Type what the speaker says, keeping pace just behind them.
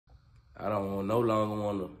I don't no longer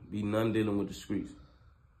want to be none dealing with the streets.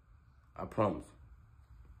 I promise.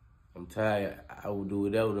 I'm tired. I will do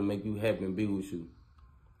whatever to make you happy and be with you.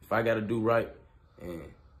 If I got to do right and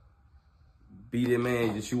be the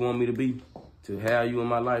man that you want me to be, to have you in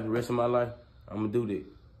my life, the rest of my life, I'm going to do that.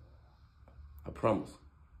 I promise.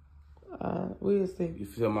 We'll see. You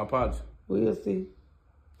feel my apology? We'll see.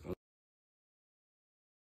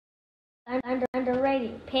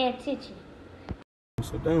 Underrated. Pay attention.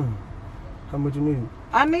 So damn, how much you need?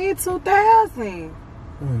 I need 2,000.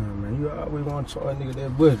 Man, you always want to charge a nigga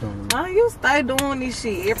that butt on me. Nah, you stay doing this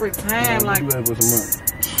shit every time. Like, you ready for some money?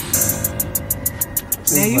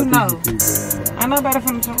 now you know. I know better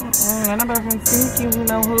from the I know better from sneaky, you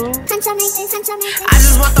know who. I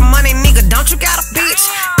just want the money, nigga. Don't you got a bitch?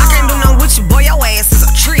 I can't do nothing with you, boy. Your ass is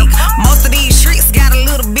a trick. Most of these streets got a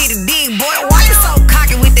little bit of dig, boy. Why you so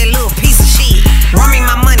cocky with that little piece of shit? Run me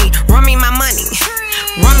my money, run me my money.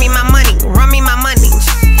 Run me my money, run me my money.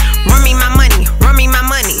 Run me my money, run me my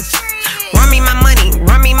money. Run me my money,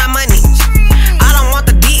 run me my money. I don't want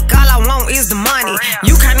the dick, all I want is the money.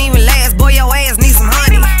 You can't even last, boy, your ass needs some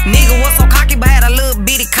honey. Nigga was so cocky, but had a little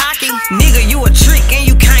bitty cocky. Nigga, you a trick and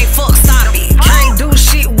you can't fuck, stop it. Can't do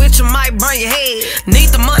shit with you, might burn your head. Need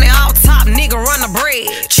the money off top, nigga, run the bread.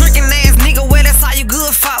 Tricking ass nigga, well, that's all you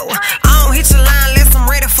good for. I don't hit your line unless I'm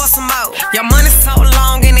ready for some more. Your money so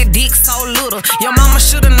long and that dick so little. Your mama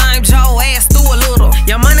should've named your ass through a little.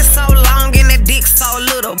 Your money so long and that dick so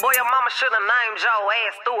little. Boy, your mama should've named your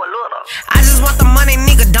ass through a little. I just want the money,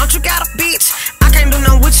 nigga, don't you got a bitch? I can't do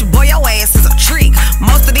nothing with you, boy, your ass is a trick.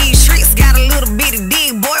 Most of these streets got a little bit